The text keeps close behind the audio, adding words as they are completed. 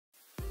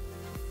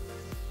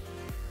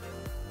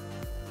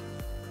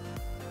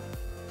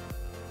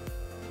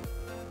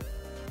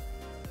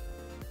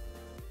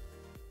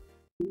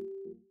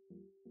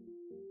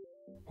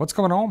What's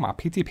going on, my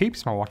PT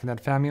peeps, my Walking Dead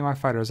family, and my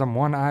fighters? I'm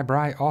One Eye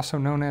Bry, also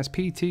known as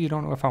PT. You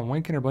don't know if I'm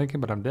winking or blinking,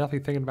 but I'm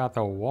definitely thinking about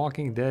the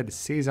Walking Dead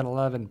Season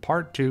 11,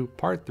 Part 2,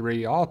 Part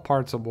 3, all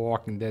parts of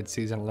Walking Dead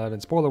Season 11.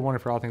 Spoiler warning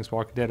for all things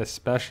Walking Dead,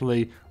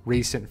 especially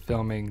recent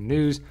filming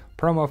news,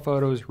 promo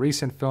photos,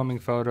 recent filming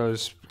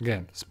photos.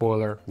 Again,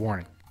 spoiler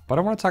warning. But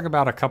I want to talk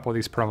about a couple of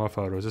these promo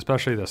photos,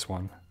 especially this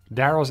one.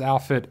 Daryl's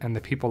outfit and the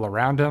people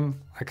around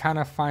him. I kind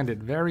of find it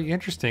very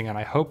interesting, and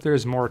I hope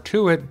there's more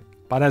to it.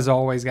 But as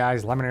always,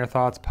 guys, let me know your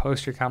thoughts,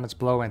 post your comments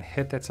below, and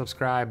hit that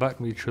subscribe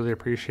button. We truly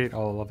appreciate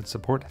all the love and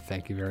support.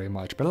 Thank you very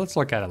much. But let's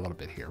look at it a little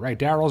bit here, right?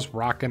 Daryl's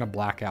rocking a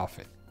black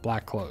outfit,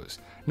 black clothes.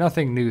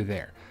 Nothing new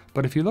there.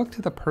 But if you look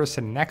to the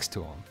person next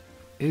to him,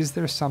 is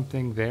there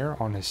something there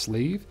on his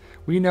sleeve?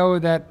 We know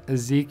that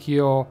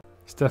Ezekiel,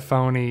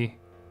 Stephanie,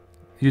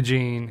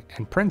 Eugene,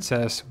 and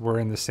Princess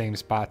were in the same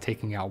spot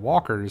taking out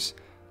walkers.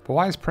 But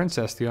why is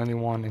Princess the only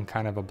one in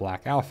kind of a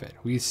black outfit?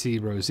 We see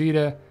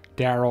Rosita,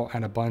 Daryl,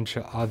 and a bunch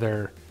of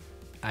other,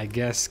 I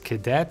guess,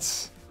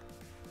 cadets,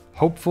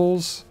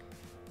 hopefuls,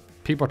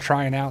 people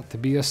trying out to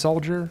be a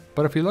soldier.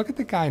 But if you look at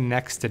the guy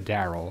next to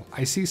Daryl,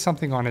 I see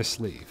something on his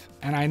sleeve.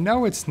 And I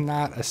know it's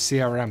not a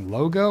CRM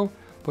logo,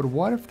 but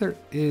what if there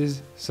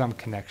is some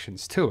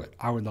connections to it?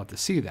 I would love to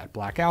see that.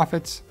 Black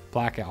outfits,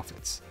 black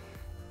outfits.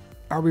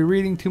 Are we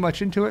reading too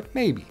much into it?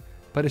 Maybe.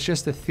 But it's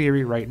just a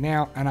theory right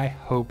now, and I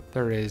hope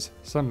there is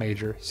some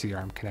major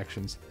CRM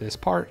connections this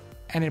part,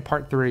 and in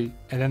part 3,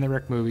 and then the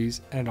Rick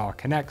movies, and it all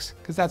connects,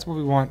 because that's what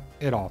we want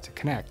it all to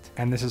connect.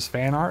 And this is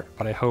fan art,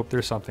 but I hope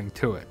there's something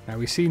to it. Now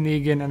we see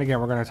Negan, and again,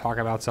 we're going to talk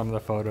about some of the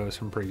photos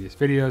from previous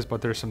videos,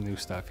 but there's some new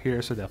stuff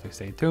here, so definitely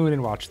stay tuned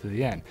and watch to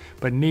the end.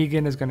 But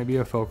Negan is going to be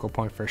a focal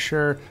point for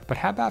sure. But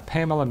how about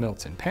Pamela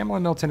Milton?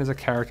 Pamela Milton is a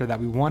character that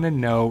we want to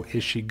know,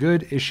 is she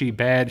good, is she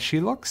bad? She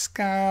looks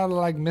kind of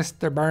like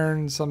Mr.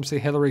 Burns, some say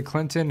Hillary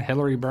Clinton,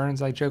 Hillary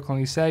Burns I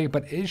jokingly say,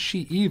 but is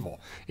she evil?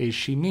 Is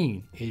she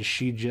mean? Is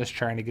she just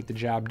trying to get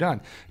the job done?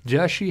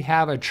 Does she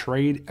have a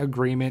trade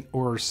agreement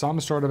or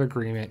some sort of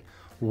agreement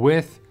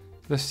with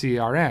the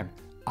CRM?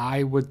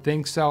 I would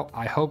think so.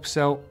 I hope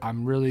so.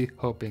 I'm really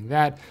hoping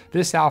that.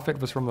 This outfit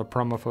was from the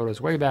promo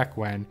photos way back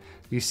when.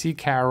 You see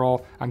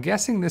Carol. I'm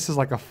guessing this is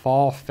like a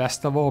fall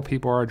festival.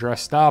 People are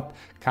dressed up.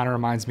 Kind of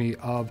reminds me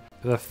of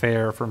the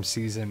fair from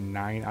season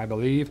 9, I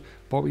believe.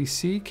 But we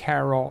see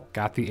Carol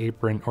got the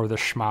apron or the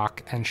schmuck,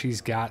 and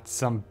she's got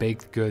some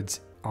baked goods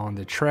on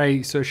the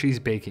tray. So she's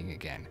baking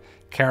again.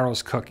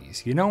 Carol's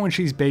cookies. You know when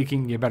she's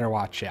baking, you better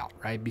watch out,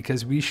 right?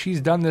 Because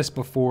she's done this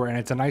before, and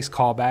it's a nice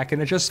callback,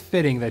 and it's just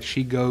fitting that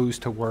she goes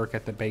to work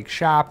at the bake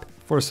shop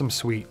for some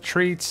sweet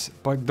treats.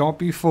 But don't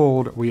be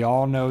fooled. We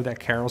all know that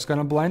Carol's going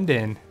to blend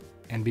in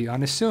and be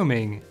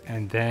unassuming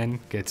and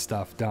then get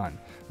stuff done.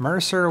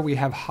 Mercer, we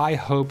have high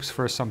hopes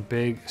for some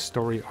big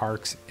story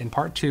arcs in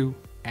part 2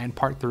 and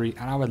part 3,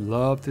 and I would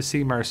love to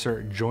see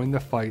Mercer join the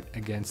fight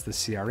against the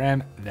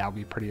CRM. That would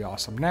be pretty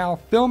awesome. Now,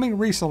 filming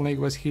recently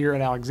was here at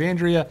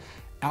Alexandria,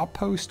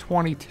 Outpost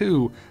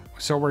 22,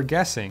 so we're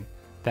guessing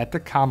that the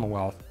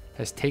Commonwealth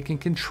has taken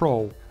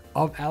control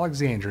of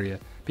Alexandria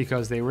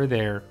because they were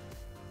there,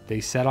 they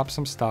set up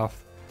some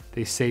stuff,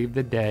 they saved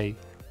the day,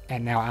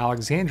 and now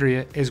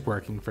Alexandria is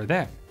working for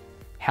them.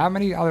 How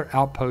many other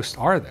outposts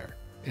are there?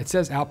 It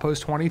says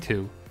Outpost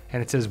 22,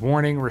 and it says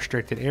warning,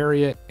 restricted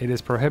area. It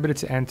is prohibited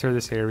to enter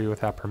this area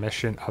without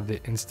permission of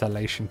the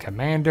installation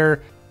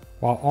commander.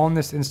 While on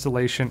this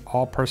installation,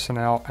 all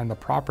personnel and the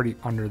property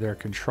under their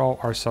control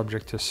are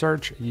subject to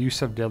search.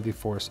 Use of deadly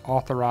force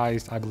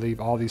authorized. I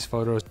believe all these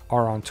photos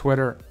are on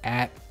Twitter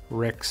at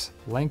Rick's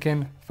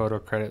Lincoln. Photo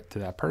credit to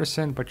that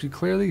person. But you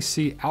clearly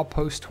see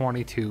Outpost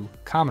 22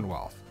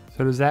 Commonwealth.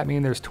 So does that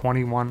mean there's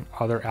 21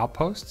 other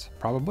outposts?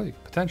 Probably,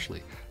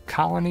 potentially.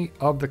 Colony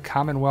of the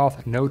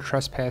Commonwealth, no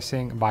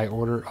trespassing by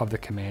order of the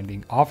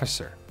commanding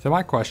officer. So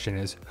my question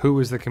is, who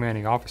is the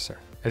commanding officer?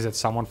 Is it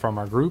someone from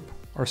our group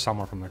or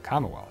someone from the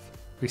Commonwealth?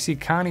 We see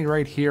Connie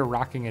right here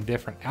rocking a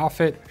different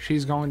outfit.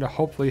 She's going to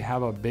hopefully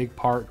have a big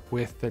part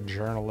with the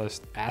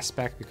journalist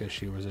aspect because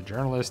she was a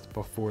journalist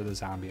before the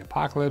zombie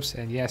apocalypse.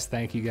 And yes,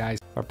 thank you guys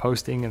for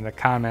posting in the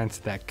comments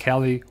that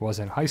Kelly was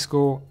in high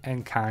school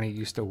and Connie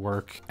used to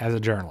work as a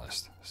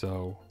journalist.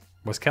 So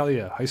was Kelly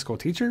a high school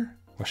teacher?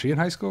 Was she in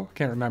high school?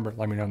 Can't remember.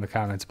 Let me know in the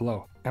comments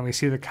below. And we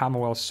see the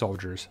Commonwealth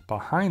soldiers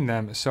behind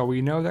them. So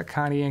we know that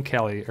Connie and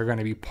Kelly are going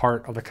to be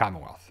part of the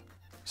Commonwealth.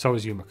 So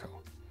is Yumiko.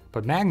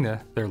 But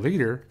Magna, their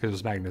leader, because it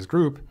was Magna's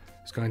group,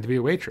 is going to be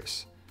a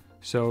waitress.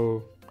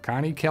 So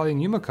Connie, Kelly,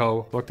 and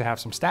Yumiko look to have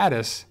some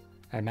status,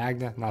 and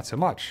Magna, not so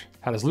much.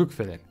 How does Luke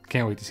fit in?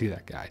 Can't wait to see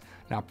that guy.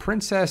 Now,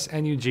 Princess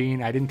and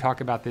Eugene, I didn't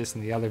talk about this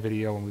in the other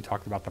video when we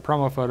talked about the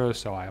promo photos,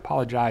 so I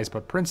apologize,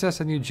 but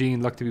Princess and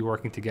Eugene look to be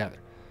working together.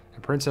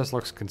 And Princess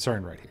looks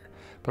concerned right here.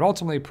 But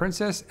ultimately,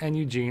 Princess and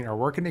Eugene are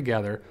working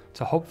together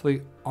to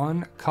hopefully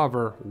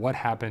uncover what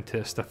happened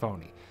to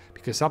Stephanie,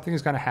 because something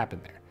is going to happen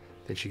there.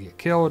 Did she get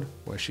killed?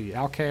 Was she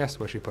outcast?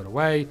 Was she put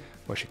away?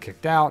 Was she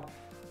kicked out?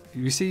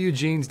 You see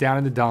Eugene's down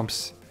in the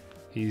dumps.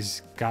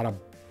 He's got a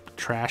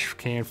trash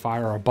can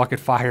fire or a bucket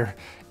fire,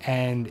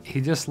 and he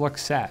just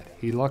looks sad.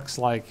 He looks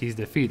like he's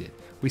defeated.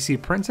 We see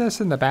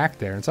Princess in the back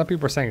there, and some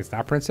people are saying it's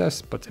not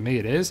Princess, but to me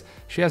it is.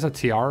 She has a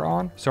tiara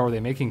on, so are they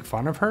making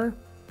fun of her?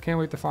 Can't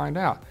wait to find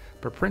out.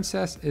 But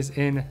Princess is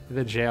in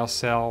the jail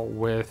cell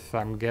with,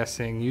 I'm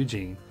guessing,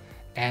 Eugene,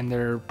 and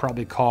they're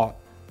probably caught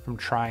from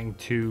trying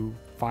to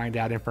find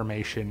out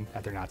information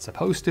that they're not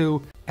supposed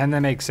to, and that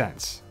makes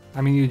sense.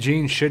 I mean,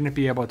 Eugene shouldn't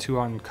be able to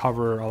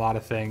uncover a lot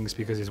of things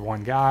because he's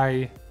one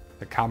guy.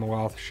 The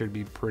Commonwealth should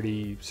be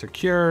pretty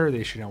secure.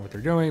 They should know what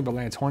they're doing, but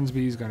Lance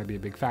Hornsby is going to be a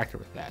big factor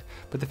with that.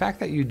 But the fact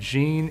that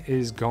Eugene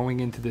is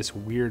going into this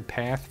weird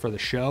path for the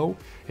show,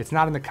 it's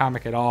not in the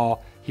comic at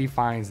all. He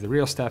finds the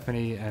real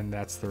Stephanie, and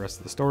that's the rest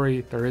of the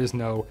story. There is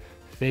no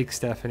fake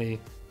Stephanie.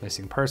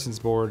 Missing persons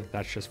board,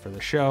 that's just for the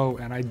show.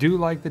 And I do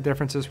like the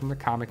differences from the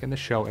comic and the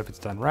show if it's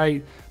done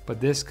right, but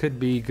this could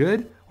be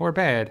good or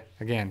bad.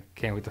 Again,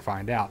 can't wait to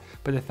find out.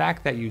 But the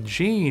fact that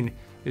Eugene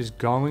is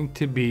going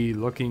to be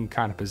looking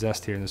kind of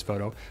possessed here in this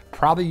photo,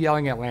 probably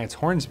yelling at Lance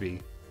Hornsby,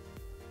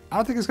 I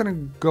don't think it's going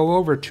to go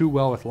over too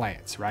well with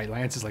Lance, right?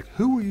 Lance is like,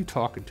 who are you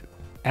talking to?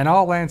 And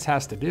all Lance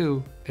has to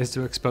do is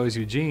to expose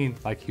Eugene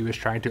like he was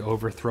trying to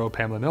overthrow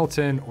Pamela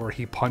Milton, or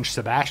he punched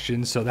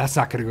Sebastian, so that's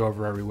not going to go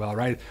over very well,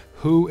 right?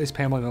 Who is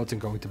Pamela Milton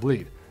going to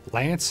bleed?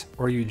 Lance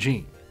or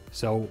Eugene?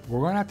 So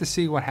we're going to have to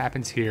see what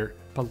happens here,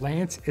 but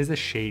Lance is a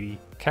shady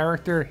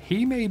character.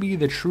 He may be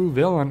the true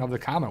villain of the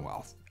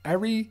Commonwealth.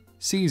 Every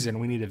season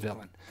we need a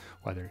villain,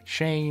 whether it's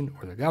Shane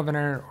or the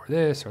governor or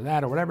this or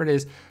that or whatever it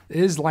is.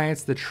 Is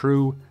Lance the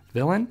true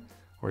villain,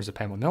 or is it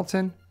Pamela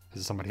Milton?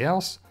 Is it somebody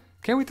else?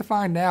 Can't wait to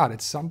find out.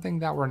 It's something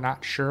that we're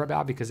not sure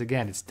about because,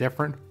 again, it's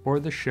different for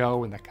the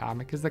show, and the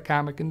comic is the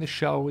comic and the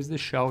show is the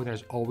show. And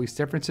there's always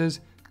differences,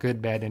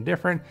 good, bad, and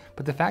different.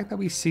 But the fact that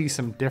we see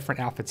some different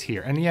outfits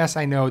here, and yes,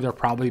 I know they're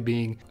probably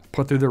being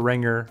put through the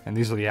ringer and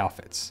these are the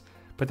outfits,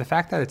 but the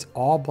fact that it's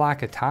all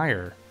black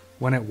attire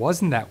when it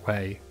wasn't that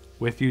way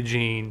with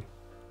Eugene,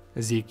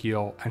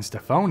 Ezekiel, and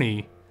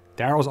Stephanie,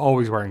 Daryl's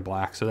always wearing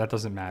black, so that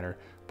doesn't matter.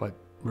 But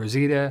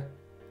Rosita,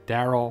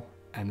 Daryl,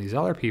 and these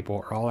other people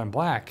are all in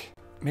black.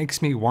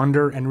 Makes me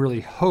wonder and really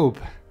hope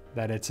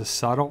that it's a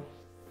subtle,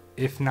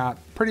 if not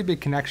pretty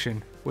big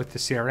connection with the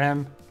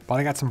CRM. But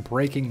I got some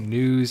breaking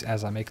news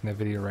as I'm making the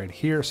video right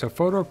here. So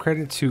photo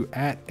credit to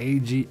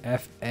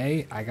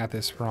 @AGFA. I got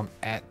this from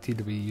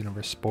 @TW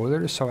Universe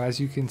Spoilers. So as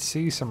you can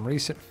see, some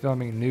recent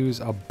filming news,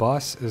 a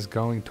bus is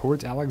going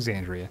towards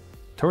Alexandria,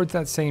 towards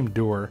that same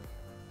door.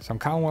 Some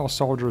Commonwealth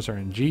soldiers are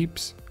in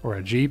jeeps, or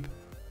a jeep,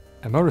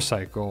 a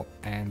motorcycle,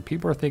 and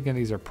people are thinking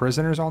these are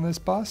prisoners on this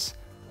bus.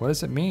 What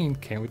does it mean?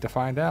 Can't wait to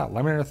find out.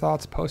 Let me know your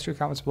thoughts. Post your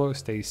comments below.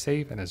 Stay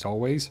safe. And as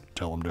always,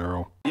 tell them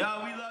Daryl.